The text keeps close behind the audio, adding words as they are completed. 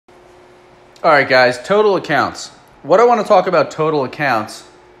All right, guys, total accounts. What I want to talk about total accounts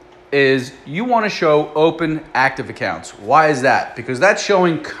is you want to show open active accounts. Why is that? Because that's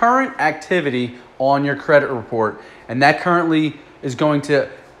showing current activity on your credit report, and that currently is going to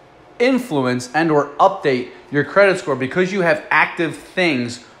influence and or update your credit score because you have active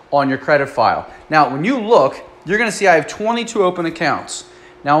things on your credit file. Now, when you look, you're going to see I have 22 open accounts.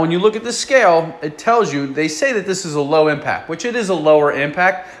 Now, when you look at the scale, it tells you, they say that this is a low impact, which it is a lower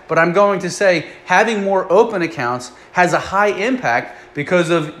impact, but I'm going to say having more open accounts has a high impact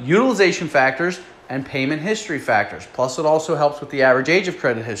because of utilization factors and payment history factors. Plus, it also helps with the average age of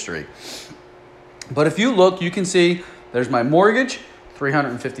credit history. But if you look, you can see there's my mortgage,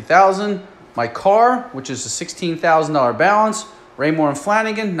 $350,000, my car, which is a $16,000 balance, Raymour and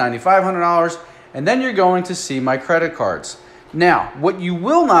Flanigan, $9,500, and then you're going to see my credit cards. Now, what you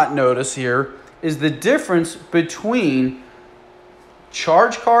will not notice here is the difference between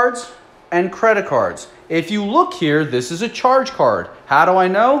charge cards and credit cards. If you look here, this is a charge card. How do I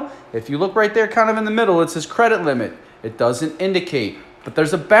know? If you look right there kind of in the middle, it says credit limit. It doesn't indicate, but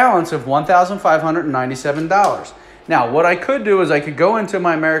there's a balance of $1,597. Now, what I could do is I could go into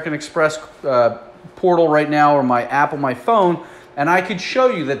my American Express portal right now or my app on my phone, and I could show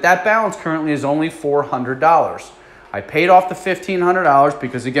you that that balance currently is only $400. I paid off the $1,500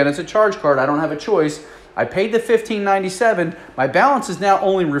 because, again, it's a charge card. I don't have a choice. I paid the $1,597. My balance is now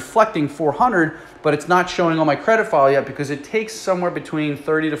only reflecting $400, but it's not showing on my credit file yet because it takes somewhere between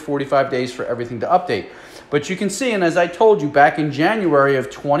 30 to 45 days for everything to update. But you can see, and as I told you, back in January of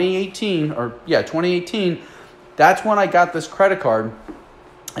 2018, that's when I got this credit card.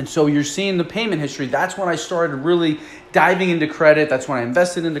 And so you're seeing the payment history. That's when I started really diving into credit. That's when I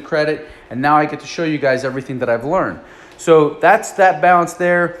invested into credit. And now I get to show you guys everything that I've learned. So that's that balance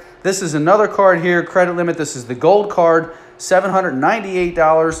there. This is another card here, credit limit. This is the gold card,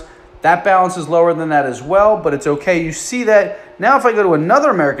 $798. That balance is lower than that as well, but it's okay. You see that. Now if I go to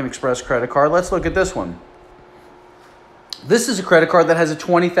another American Express credit card, let's look at this one. This is a credit card that has a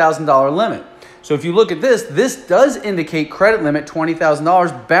 $20,000 limit. So if you look at this, this does indicate credit limit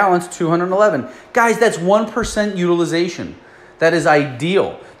 $20,000, balance $211. Guys, that's 1% utilization. That is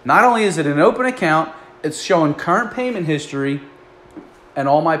ideal. Not only is it an open account, it's showing current payment history, and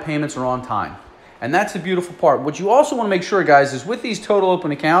all my payments are on time. And that's the beautiful part. What you also want to make sure, guys, is with these total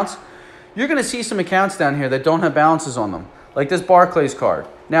open accounts, you're going to see some accounts down here that don't have balances on them, like this Barclays card.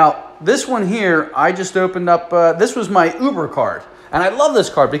 Now, this one here, I just opened up, this was my Uber card. And I love this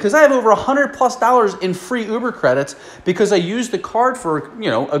card because I have over $100+ in free Uber credits because I used the card for,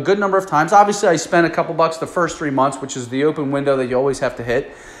 a good number of times. Obviously, I spent a couple bucks the first 3 months, which is the open window that you always have to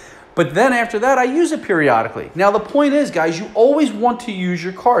hit. But then after that, I use it periodically. Now, the point is, guys, you always want to use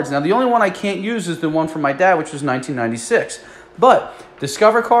your cards. Now, the only one I can't use is the one from my dad, which was 1996. But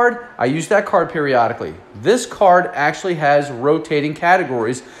Discover card, I use that card periodically. This card actually has rotating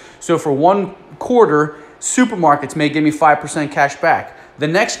categories. So for one quarter, supermarkets may give me 5% cash back. The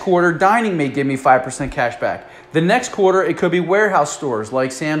next quarter, dining may give me 5% cash back. The next quarter, it could be warehouse stores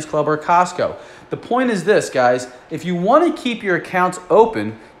like Sam's Club or Costco. The point is this, guys. If you want to keep your accounts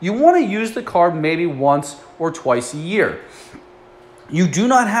open, you want to use the card maybe once or twice a year. You do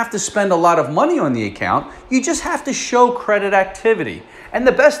not have to spend a lot of money on the account. You just have to show credit activity. And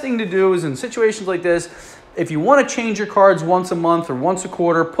the best thing to do is in situations like this, if you want to change your cards once a month or once a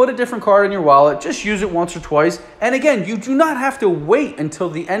quarter, put a different card in your wallet, just use it once or twice. And again, you do not have to wait until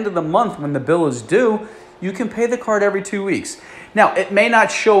the end of the month when the bill is due. You can pay the card every 2 weeks. Now, it may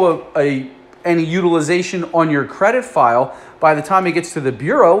not show any utilization on your credit file by the time it gets to the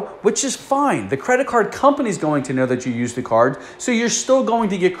bureau, which is fine. The credit card company is going to know that you used the card, so you're still going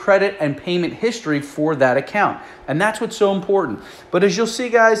to get credit and payment history for that account. And that's what's so important. But as you'll see,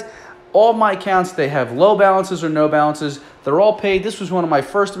 guys, all my accounts, they have low balances or no balances. They're all paid. This was one of my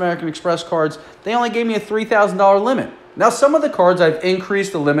first American Express cards. They only gave me a $3,000 limit. Now, some of the cards, I've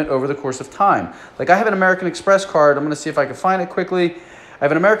increased the limit over the course of time. Like I have an American Express card. I'm going to see if I can find it quickly. I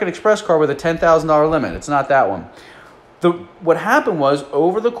have an American Express card with a $10,000 limit. It's not that one. What happened was,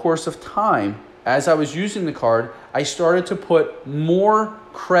 over the course of time, as I was using the card, I started to put more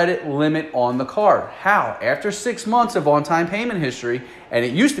credit limit on the card. How? After 6 months of on-time payment history, and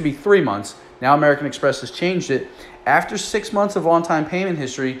it used to be 3 months, now American Express has changed it. After 6 months of on-time payment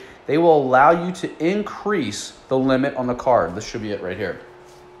history, they will allow you to increase the limit on the card. This should be it right here.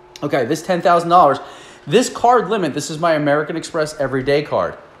 Okay, this $10,000, this card limit, this is my American Express Everyday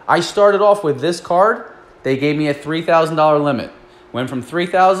card. I started off with this card. They gave me a $3,000 limit. Went from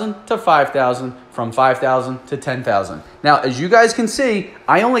 $3,000 to $5,000, from $5,000 to $10,000. Now, as you guys can see,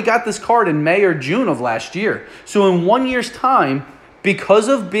 I only got this card in May or June of last year. So in 1 year's time, Because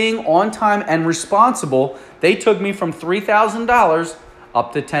of being on time and responsible, they took me from $3,000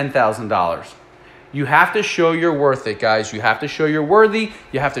 up to $10,000. You have to show you're worth it, guys. You have to show you're worthy.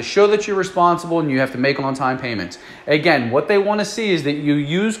 You have to show that you're responsible, and you have to make on-time payments. Again, what they want to see is that you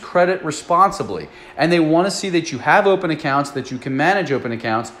use credit responsibly, and they want to see that you have open accounts, that you can manage open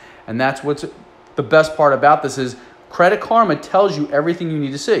accounts, and that's what's the best part about this is Credit Karma tells you everything you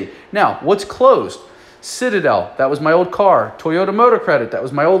need to see. Now, what's closed? Citadel, that was my old car. Toyota Motor Credit, that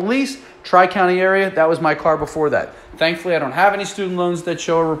was my old lease. Tri-County area, that was my car before that. Thankfully, I don't have any student loans that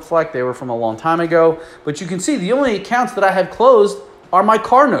show or reflect. They were from a long time ago. But you can see the only accounts that I have closed are my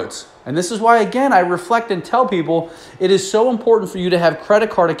car notes. And this is why, again, I reflect and tell people it is so important for you to have credit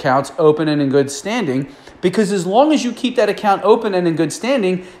card accounts open and in good standing, because as long as you keep that account open and in good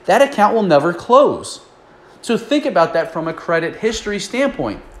standing, that account will never close. So think about that from a credit history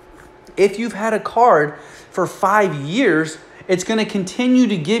standpoint. If you've had a card for 5 years, it's going to continue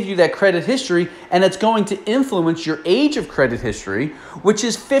to give you that credit history, and it's going to influence your age of credit history, which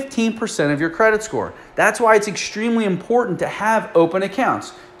is 15% of your credit score. That's why it's extremely important to have open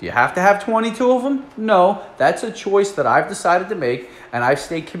accounts. Do you have to have 22 of them? No, that's a choice that I've decided to make, and I've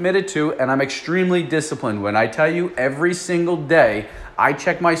stayed committed to, and I'm extremely disciplined. When I tell you every single day I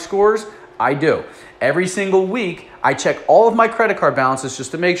check my scores, I do. Every single week, I check all of my credit card balances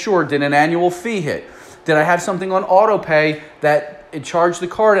just to make sure, did an annual fee hit? Did I have something on auto pay that it charged the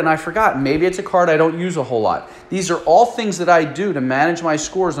card and I forgot? Maybe it's a card I don't use a whole lot. These are all things that I do to manage my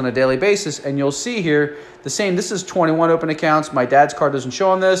scores on a daily basis. And you'll see here the same. This is 21 open accounts. My dad's card doesn't show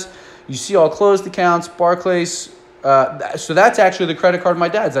on this. You see all closed accounts, Barclays. So that's actually the credit card of my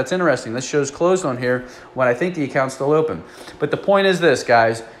dad's. That's interesting. This shows closed on here when I think the account's still open. But the point is this,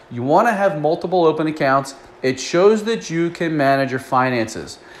 guys. You want to have multiple open accounts. It shows that you can manage your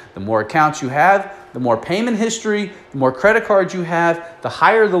finances. The more accounts you have, the more payment history, the more credit cards you have, the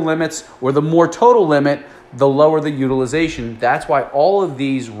higher the limits, or the more total limit, the lower the utilization. That's why all of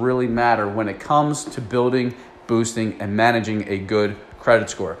these really matter when it comes to building, boosting, and managing a good credit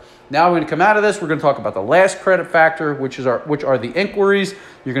score. Now we're going to come out of this. We're going to talk about the last credit factor, which are the inquiries.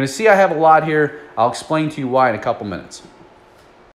 You're going to see I have a lot here. I'll explain to you why in a couple minutes.